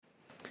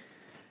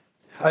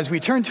As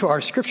we turn to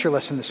our scripture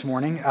lesson this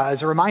morning,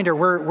 as a reminder,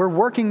 we're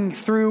working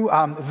through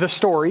the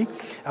story,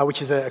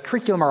 which is a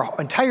curriculum our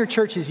entire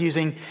church is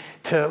using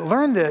to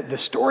learn the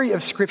story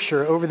of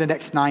Scripture over the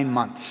next 9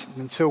 months.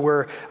 And so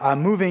we're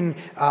moving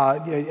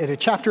at a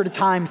chapter at a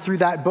time through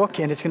that book,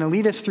 and it's going to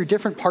lead us through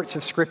different parts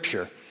of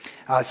Scripture.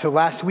 So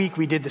last week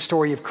we did the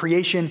story of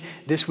creation.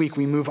 This week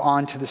we move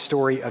on to the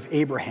story of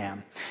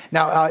Abraham.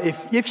 Now,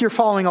 if you're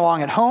following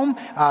along at home,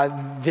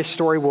 this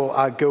story will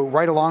go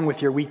right along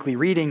with your weekly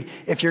reading.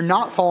 If you're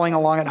not following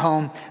along at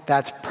home,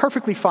 that's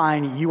perfectly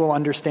fine. You will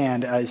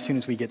understand as soon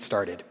as we get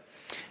started.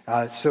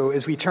 So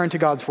as we turn to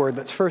God's word,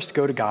 let's first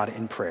go to God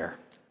in prayer.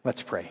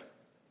 Let's pray.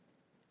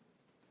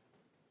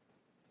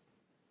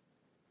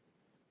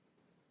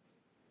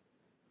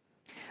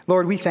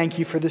 Lord, we thank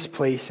you for this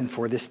place and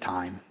for this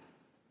time.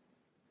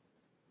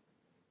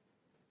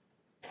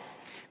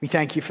 We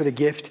thank you for the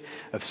gift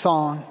of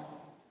song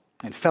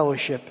and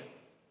fellowship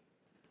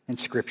and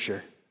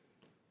scripture.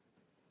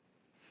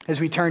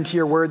 As we turn to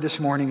your word this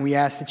morning, we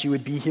ask that you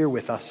would be here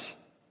with us,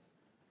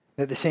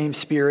 that the same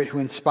Spirit who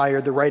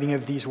inspired the writing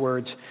of these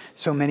words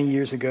so many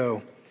years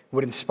ago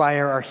would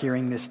inspire our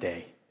hearing this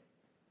day.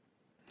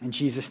 In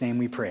Jesus' name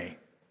we pray.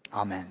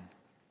 Amen.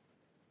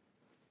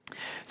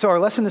 So our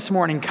lesson this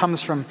morning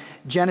comes from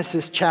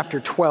Genesis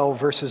chapter 12,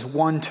 verses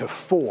 1 to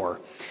 4.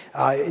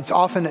 It's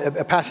often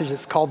a passage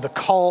that's called the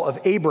Call of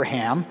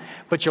Abraham,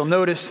 but you'll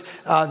notice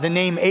the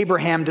name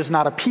Abraham does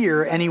not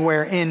appear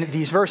anywhere in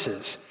these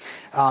verses.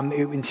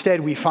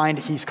 Instead, we find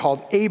he's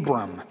called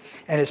Abram,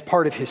 and as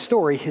part of his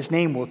story, his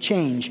name will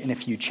change in a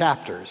few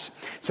chapters.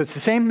 So it's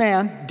the same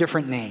man,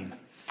 different name.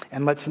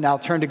 And let's now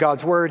turn to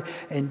God's word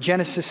in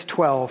Genesis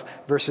 12,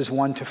 verses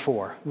 1 to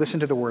 4. Listen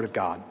to the word of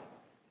God.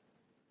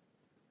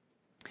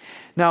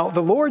 Now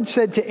the Lord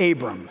said to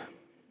Abram,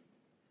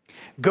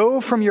 "Go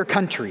from your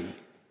country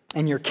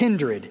and your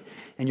kindred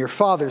and your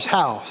father's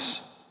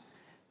house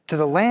to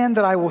the land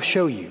that I will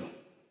show you.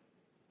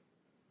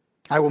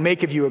 I will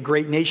make of you a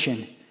great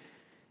nation,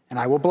 and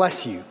I will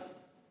bless you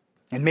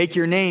and make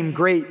your name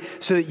great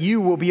so that you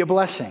will be a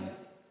blessing.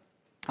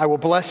 I will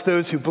bless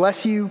those who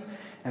bless you,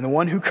 and the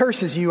one who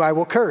curses you I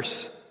will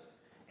curse.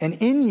 And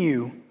in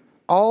you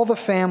all the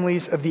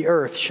families of the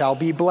earth shall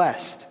be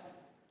blessed."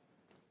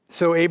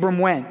 So Abram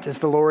went as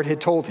the Lord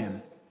had told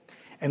him,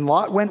 and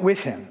Lot went with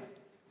him.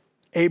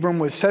 Abram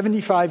was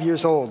 75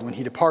 years old when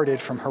he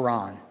departed from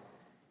Haran.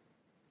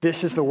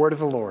 This is the word of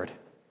the Lord.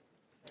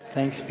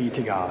 Thanks be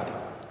to God.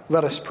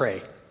 Let us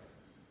pray.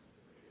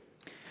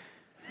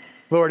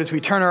 Lord, as we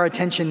turn our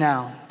attention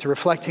now to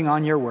reflecting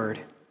on your word,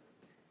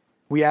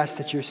 we ask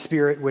that your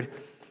Spirit would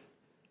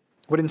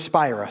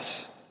inspire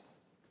us,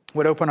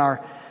 would open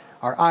our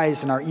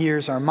eyes and our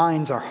ears, our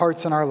minds, our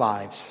hearts, and our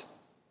lives,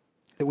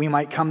 that we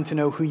might come to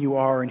know who you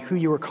are and who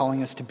you are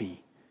calling us to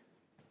be.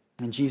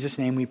 In Jesus'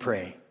 name we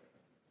pray.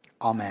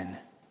 Amen.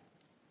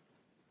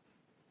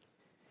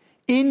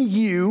 In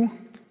you,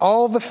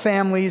 all the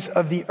families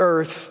of the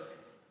earth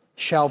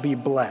shall be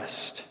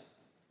blessed.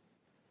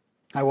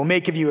 I will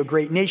make of you a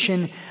great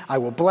nation. I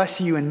will bless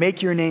you and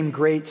make your name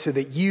great so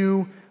that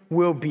you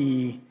will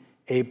be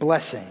a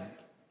blessing.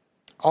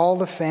 All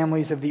the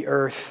families of the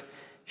earth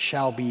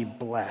shall be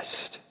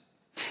blessed.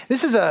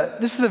 This is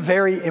a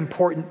very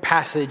important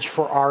passage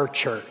for our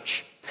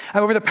church.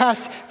 Over the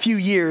past few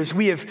years,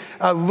 we have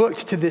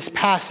looked to this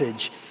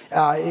passage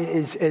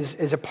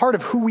as a part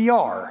of who we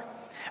are.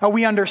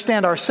 We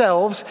understand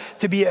ourselves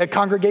to be a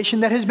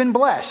congregation that has been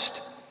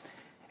blessed.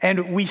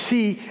 And we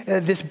see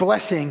this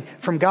blessing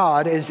from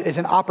God as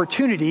an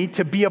opportunity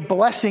to be a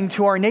blessing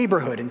to our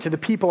neighborhood and to the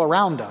people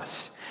around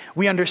us.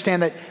 We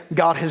understand that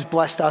God has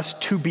blessed us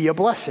to be a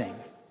blessing.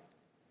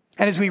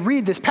 And as we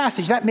read this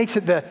passage, that makes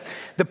it the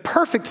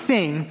perfect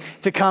thing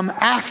to come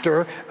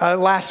after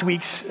last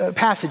week's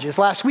passages.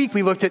 Last week,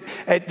 we looked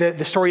at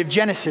the story of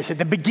Genesis, at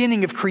the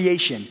beginning of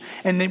creation.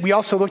 And then we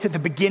also looked at the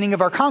beginning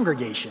of our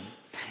congregation.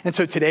 And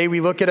so today, we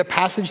look at a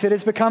passage that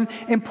has become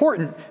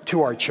important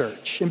to our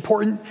church,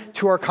 important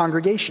to our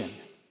congregation.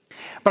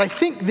 But I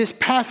think this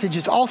passage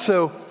is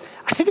also,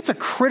 it's a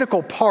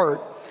critical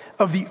part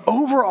of the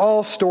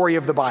overall story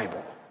of the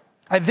Bible.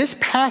 This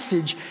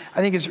passage,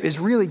 I think, is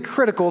really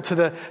critical to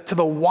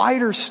the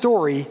wider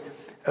story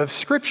of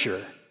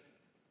Scripture.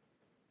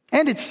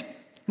 And it's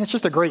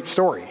just a great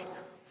story.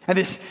 And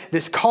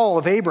this call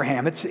of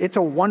Abraham, it's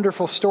a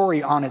wonderful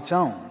story on its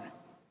own.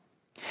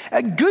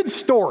 Good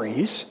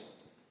stories,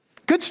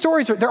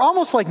 they're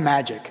almost like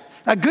magic.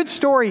 A good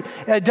story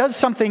does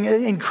something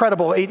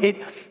incredible.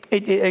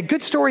 A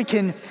good story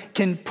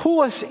can pull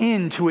us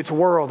into its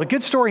world. A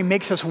good story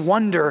makes us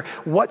wonder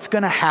what's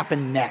going to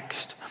happen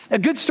next. A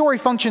good story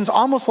functions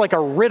almost like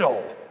a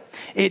riddle.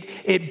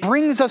 It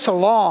brings us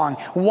along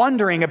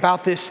wondering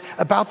about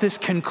this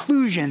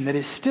conclusion that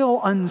is still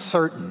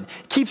uncertain,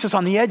 keeps us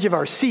on the edge of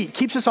our seat,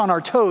 keeps us on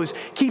our toes,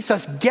 keeps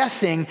us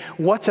guessing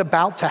what's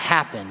about to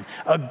happen.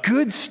 A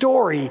good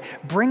story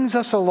brings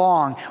us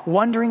along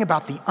wondering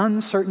about the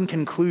uncertain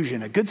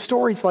conclusion. A good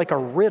story is like a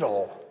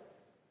riddle.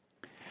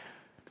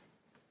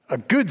 A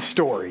good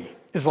story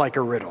is like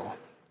a riddle.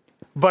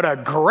 But a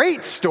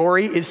great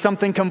story is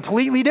something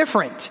completely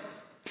different.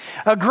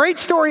 A great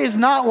story is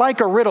not like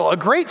a riddle. A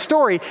great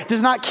story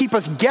does not keep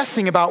us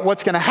guessing about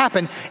what's going to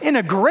happen. In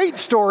a great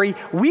story,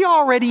 we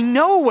already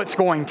know what's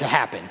going to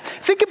happen.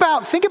 Think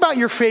about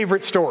your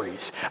favorite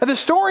stories. The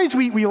stories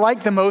we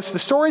like the most, the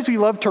stories we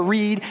love to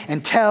read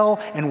and tell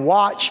and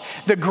watch.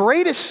 The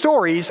greatest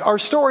stories are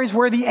stories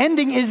where the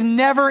ending is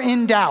never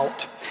in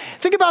doubt.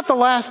 Think about the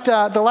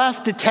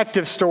last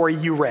detective story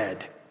you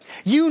read.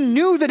 You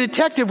knew the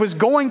detective was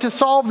going to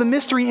solve the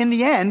mystery in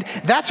the end.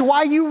 That's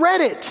why you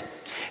read it.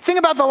 Think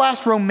about the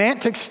last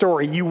romantic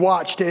story you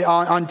watched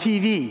on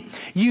TV.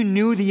 You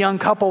knew the young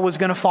couple was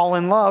going to fall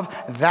in love.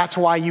 That's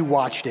why you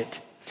watched it.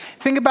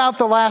 Think about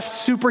the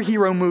last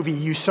superhero movie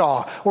you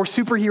saw or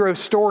superhero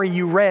story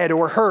you read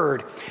or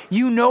heard.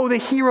 You know the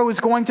hero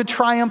is going to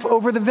triumph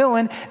over the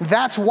villain.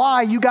 That's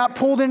why you got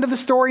pulled into the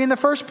story in the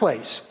first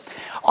place.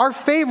 Our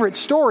favorite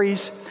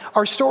stories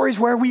are stories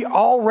where we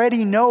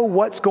already know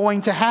what's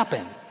going to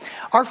happen.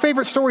 Our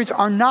favorite stories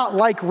are not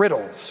like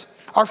riddles.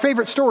 Our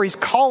favorite stories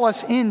call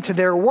us into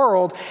their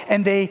world,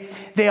 and they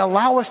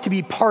allow us to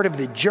be part of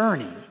the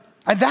journey.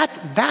 And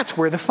that's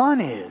where the fun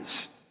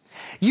is.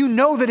 You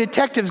know the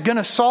detective's going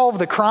to solve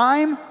the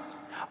crime.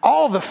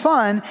 All the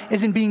fun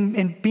is in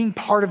being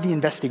part of the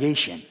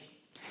investigation.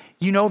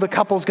 You know the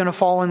couple's going to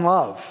fall in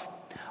love.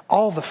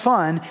 All the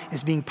fun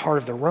is being part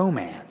of the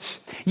romance.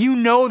 You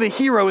know the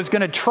hero is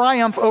going to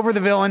triumph over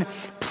the villain,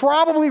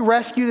 probably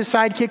rescue the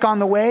sidekick on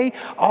the way.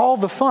 All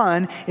the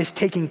fun is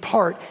taking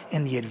part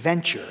in the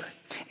adventure.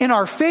 In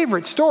our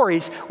favorite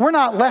stories, we're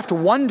not left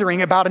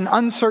wondering about an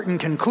uncertain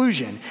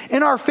conclusion.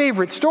 In our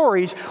favorite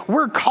stories,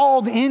 we're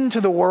called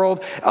into the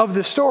world of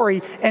the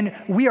story, and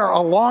we are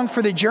along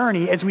for the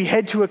journey as we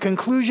head to a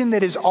conclusion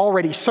that is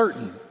already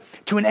certain,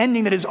 to an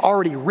ending that is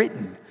already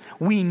written.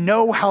 We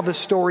know how the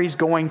story's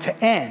going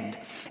to end.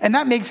 And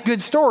that makes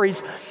good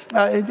stories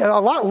a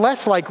lot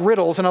less like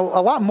riddles and a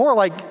lot more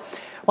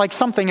like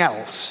something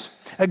else.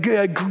 A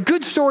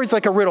good story is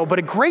like a riddle, but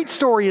a great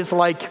story is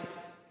like,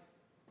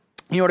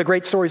 you know what a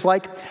great story is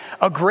like?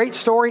 A great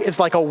story is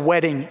like a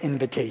wedding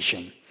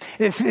invitation.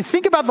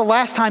 Think about the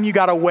last time you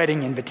got a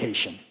wedding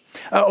invitation.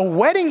 A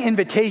wedding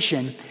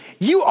invitation,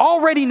 you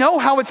already know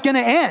how it's going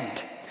to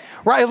end.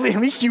 Right? At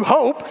least you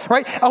hope,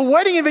 right? A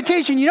wedding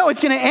invitation, you know it's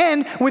going to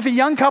end with a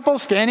young couple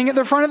standing at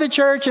the front of the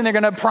church, and they're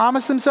going to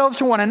promise themselves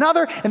to one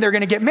another, and they're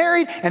going to get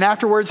married, and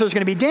afterwards there's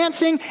going to be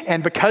dancing,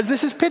 and because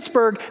this is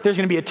Pittsburgh, there's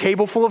going to be a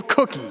table full of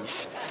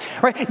cookies.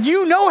 Right?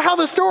 You know how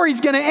the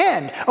story's going to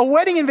end. A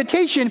wedding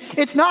invitation,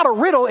 it's not a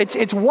riddle.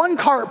 It's one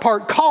part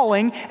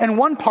calling and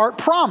one part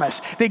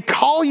promise. They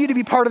call you to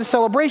be part of the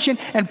celebration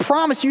and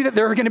promise you that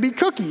there are going to be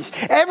cookies.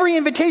 Every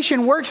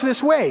invitation works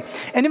this way.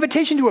 An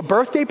invitation to a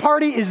birthday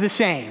party is the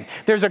same.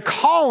 There's a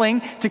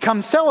calling to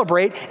come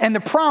celebrate and the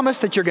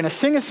promise that you're going to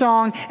sing a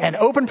song and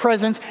open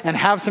presents and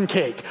have some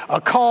cake. A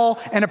call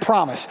and a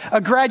promise.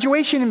 A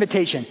graduation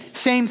invitation,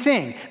 same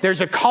thing. There's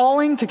a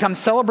calling to come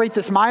celebrate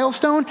this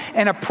milestone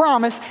and a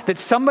promise that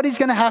somebody's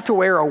going to have to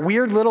wear a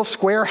weird little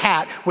square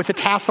hat with a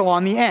tassel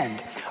on the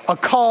end. A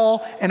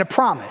call and a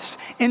promise.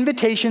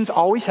 Invitations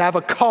always have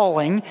a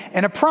calling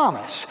and a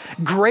promise.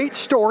 Great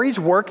stories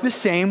work the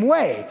same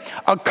way.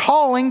 A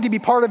calling to be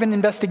part of an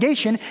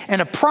investigation and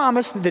a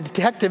promise that the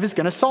detective is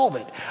going to solve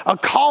it. A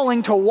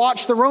calling to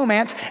watch the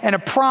romance and a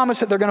promise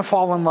that they're going to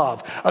fall in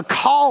love. A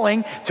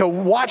calling to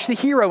watch the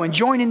hero and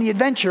join in the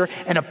adventure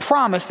and a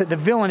promise that the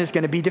villain is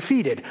going to be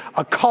defeated.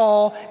 A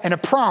call and a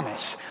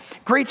promise.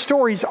 Great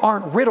stories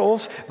aren't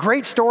riddles.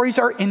 Great stories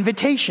are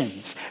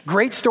invitations.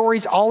 Great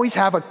stories always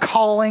have a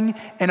calling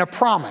and a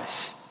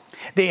promise.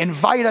 They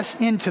invite us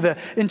into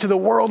the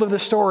world of the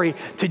story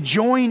to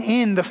join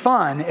in the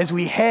fun as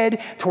we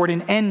head toward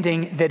an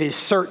ending that is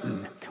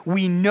certain.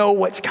 We know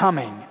what's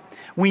coming.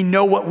 We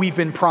know what we've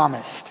been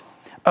promised.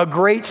 A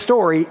great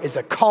story is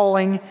a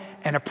calling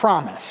and a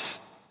promise.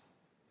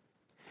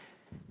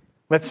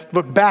 Let's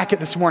look back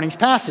at this morning's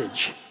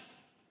passage.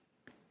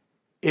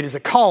 It is a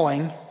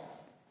calling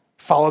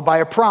followed by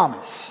a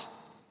promise.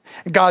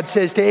 God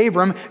says to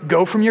Abram,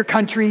 go from your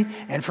country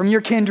and from your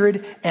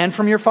kindred and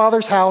from your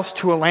father's house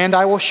to a land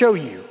I will show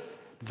you.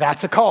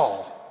 That's a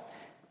call.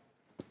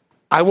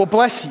 I will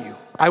bless you.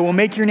 I will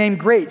make your name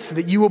great so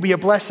that you will be a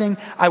blessing.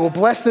 I will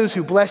bless those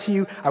who bless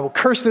you. I will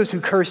curse those who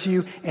curse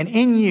you. And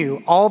in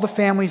you, all the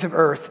families of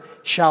earth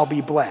shall be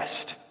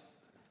blessed.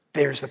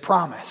 There's the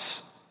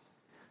promise.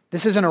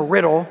 This isn't a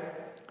riddle.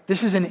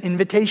 This is an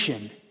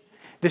invitation.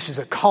 This is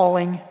a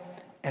calling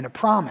and a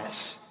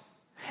promise.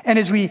 And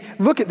as we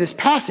look at this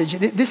passage,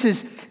 this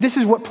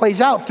is what plays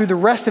out through the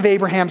rest of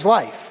Abraham's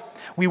life.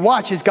 We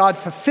watch as God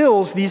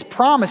fulfills these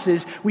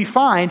promises we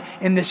find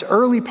in this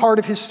early part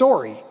of his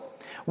story.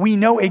 We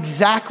know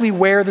exactly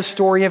where the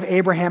story of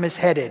Abraham is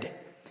headed.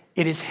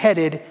 It is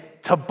headed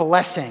to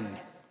blessing.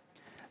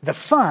 The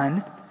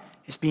fun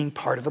is being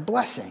part of the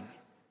blessing.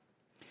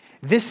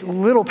 This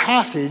little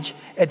passage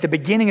at the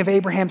beginning of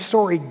Abraham's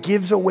story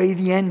gives away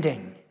the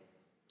ending.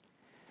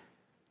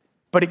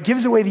 But it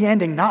gives away the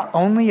ending not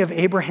only of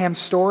Abraham's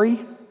story,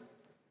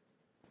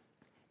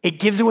 It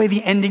gives away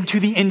the ending to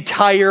the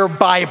entire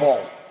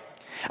Bible.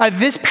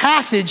 This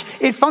passage,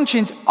 it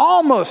functions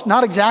almost,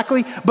 not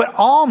exactly, but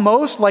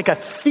almost like a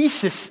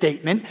thesis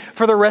statement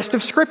for the rest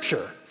of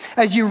Scripture.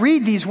 As you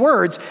read these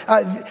words,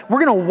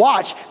 we're going to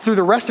watch through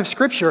the rest of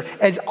Scripture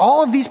as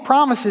all of these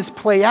promises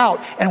play out,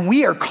 and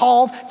we are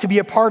called to be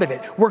a part of it.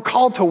 We're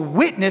called to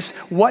witness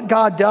what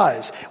God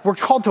does. We're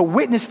called to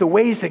witness the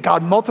ways that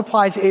God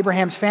multiplies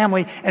Abraham's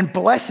family and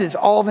blesses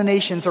all the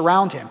nations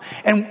around him.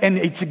 And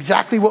it's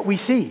exactly what we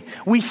see.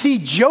 We see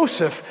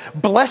Joseph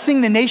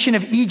blessing the nation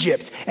of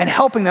Egypt and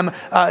helping them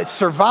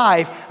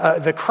survive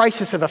the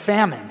crisis of a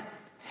famine.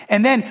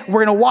 And then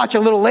we're going to watch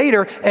a little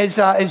later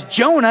as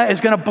Jonah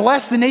is going to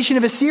bless the nation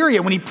of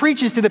Assyria when he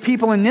preaches to the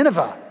people in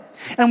Nineveh.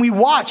 And we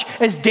watch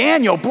as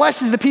Daniel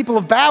blesses the people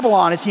of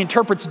Babylon as he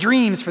interprets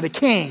dreams for the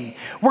king.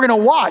 We're going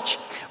to watch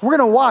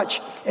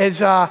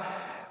as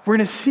we're going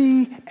to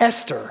see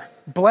Esther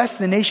bless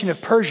the nation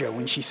of Persia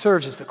when she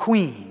serves as the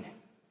queen.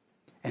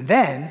 And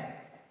then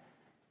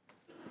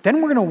we're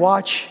going to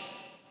watch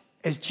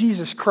as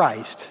Jesus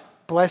Christ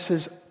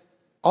blesses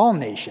all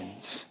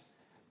nations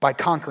by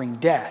conquering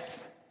death.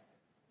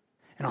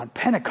 And on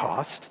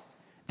Pentecost,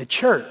 the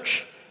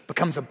church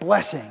becomes a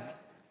blessing,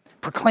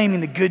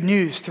 proclaiming the good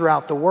news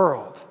throughout the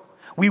world.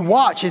 We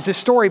watch as this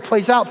story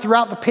plays out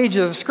throughout the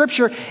pages of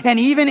Scripture, and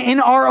even in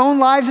our own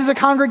lives as a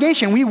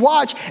congregation. We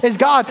watch as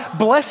God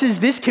blesses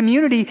this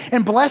community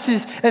and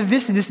blesses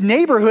this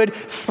neighborhood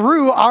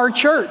through our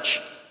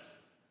church.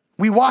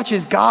 We watch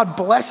as God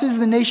blesses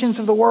the nations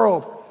of the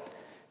world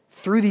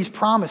through these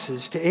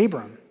promises to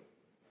Abram.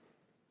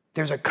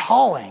 There's a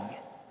calling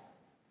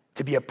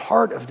to be a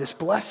part of this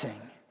blessing.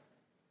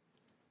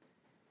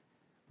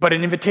 But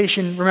an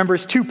invitation, remember,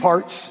 is two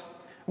parts.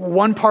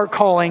 One part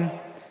calling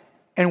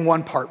and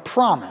one part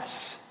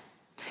promise.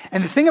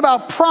 And the thing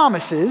about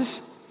promises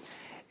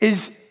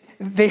is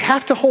they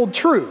have to hold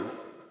true.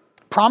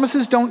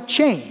 Promises don't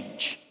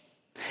change.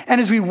 And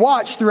as we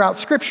watch throughout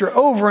Scripture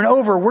over and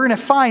over, we're going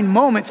to find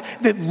moments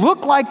that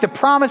look like the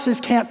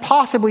promises can't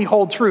possibly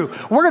hold true.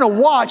 We're going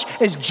to watch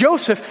as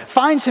Joseph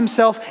finds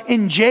himself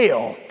in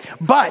jail,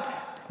 but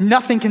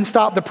nothing can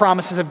stop the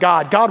promises of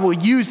God. God will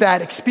use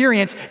that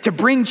experience to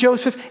bring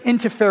Joseph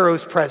into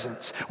Pharaoh's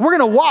presence. We're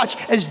going to watch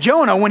as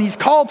Jonah, when he's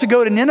called to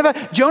go to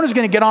Nineveh, Jonah's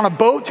going to get on a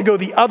boat to go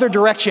the other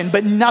direction,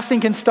 but nothing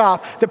can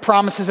stop the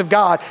promises of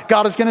God.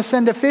 God is going to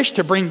send a fish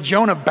to bring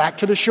Jonah back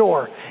to the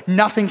shore.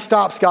 Nothing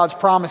stops God's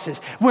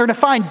promises. We're going to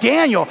find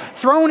Daniel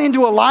thrown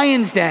into a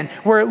lion's den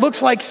where it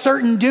looks like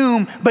certain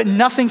doom, but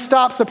nothing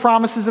stops the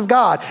promises of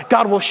God.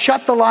 God will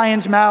shut the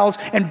lions' mouths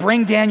and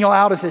bring Daniel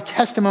out as a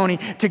testimony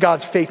to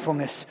God's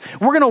faithfulness.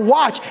 We're going to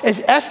watch as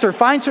Esther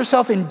finds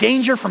herself in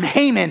danger from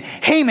Haman,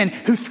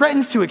 who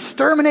threatens to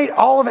exterminate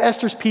all of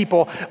Esther's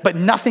people, but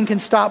nothing can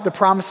stop the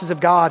promises of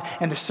God,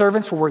 and the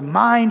servants will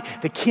remind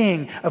the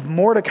king of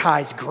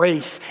Mordecai's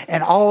grace,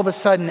 and all of a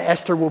sudden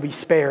Esther will be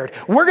spared.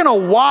 We're going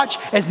to watch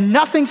as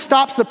nothing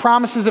stops the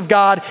promises of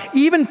God,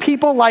 even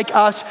people like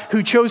us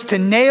who chose to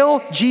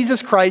nail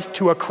Jesus Christ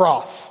to a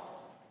cross.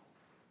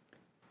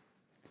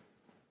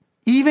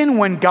 Even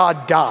when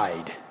God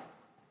died,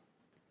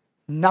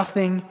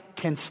 nothing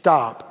can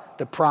stop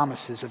the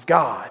promises of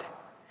God.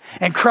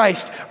 And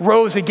Christ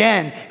rose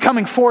again,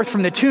 coming forth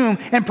from the tomb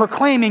and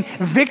proclaiming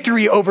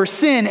victory over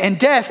sin and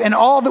death and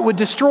all that would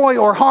destroy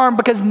or harm,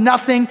 because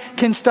nothing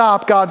can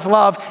stop God's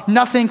love.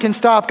 Nothing can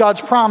stop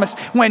God's promise.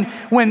 When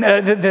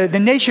the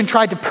nation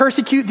tried to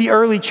persecute the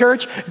early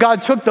church,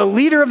 God took the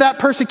leader of that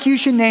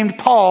persecution named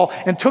Paul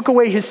and took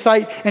away his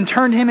sight and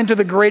turned him into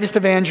the greatest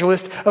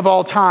evangelist of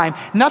all time.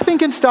 Nothing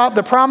can stop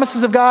the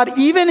promises of God,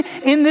 even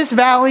in this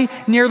valley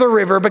near the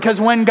river, because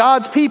when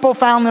God's people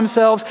found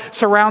themselves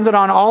surrounded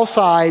on all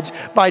sides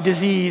by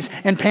disease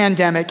and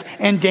pandemic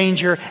and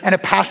danger and a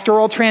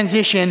pastoral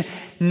transition,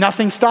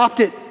 nothing stopped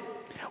it.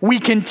 We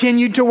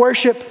continued to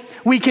worship.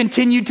 We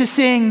continued to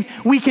sing.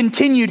 We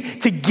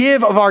continued to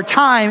give of our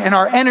time and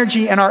our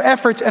energy and our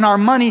efforts and our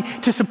money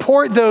to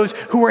support those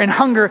who were in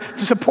hunger,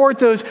 to support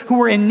those who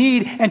were in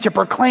need, and to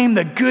proclaim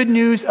the good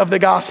news of the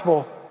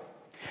gospel.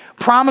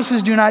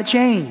 Promises do not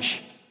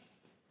change.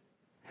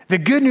 The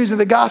good news of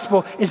the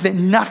gospel is that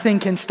nothing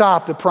can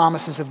stop the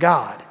promises of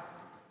God.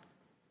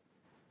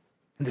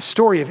 And the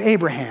story of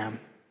Abraham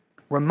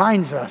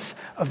reminds us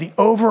of the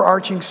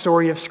overarching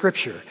story of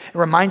Scripture. It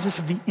reminds us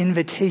of the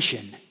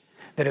invitation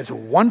that is a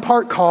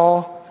one-part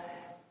call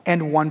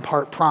and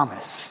one-part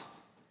promise.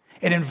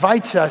 It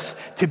invites us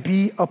to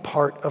be a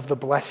part of the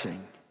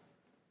blessing.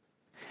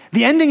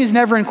 The ending is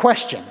never in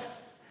question.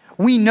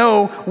 We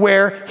know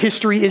where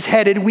history is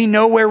headed. We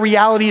know where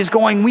reality is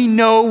going. We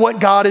know what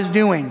God is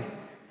doing.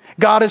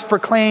 God has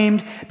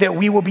proclaimed that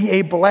we will be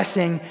a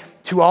blessing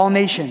to all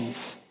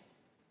nations.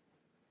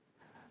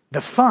 The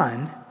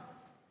fun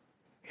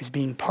is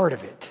being part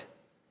of it.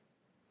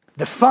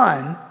 The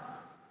fun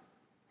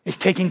is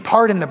taking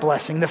part in the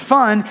blessing. The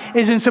fun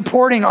is in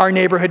supporting our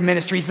neighborhood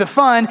ministries. The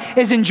fun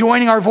is in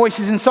joining our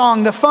voices in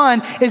song. The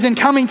fun is in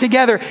coming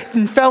together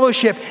in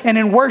fellowship and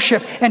in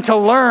worship and to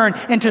learn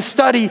and to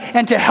study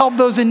and to help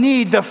those in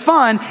need. The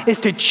fun is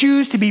to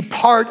choose to be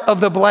part of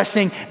the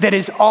blessing that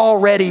is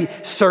already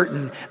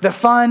certain. The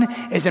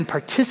fun is in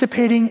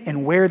participating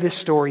in where this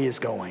story is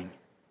going.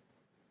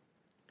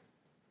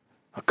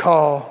 A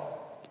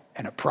call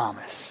and a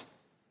promise.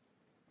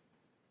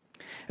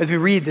 As we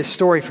read this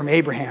story from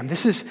Abraham,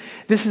 this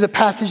is a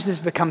passage that's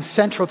become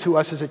central to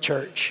us as a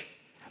church.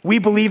 We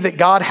believe that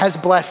God has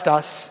blessed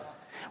us.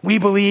 We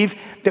believe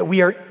that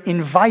we are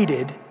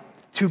invited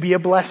to be a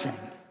blessing.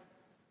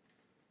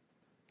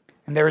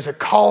 And there is a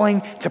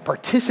calling to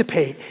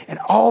participate in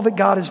all that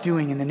God is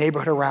doing in the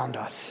neighborhood around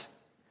us.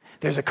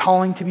 There's a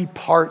calling to be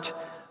part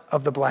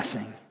of the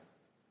blessing.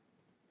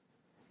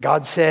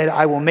 God said,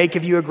 I will make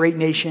of you a great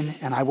nation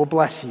and I will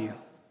bless you.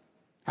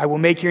 I will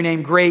make your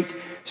name great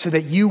so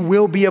that you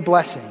will be a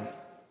blessing.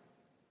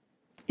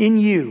 In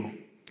you,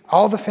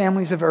 all the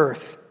families of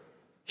earth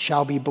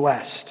shall be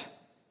blessed.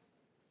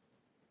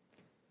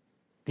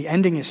 The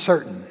ending is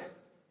certain.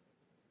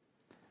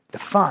 The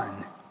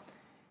fun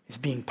is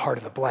being part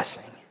of the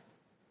blessing.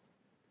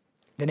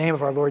 In the name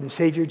of our Lord and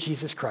Savior,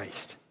 Jesus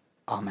Christ.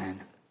 Amen.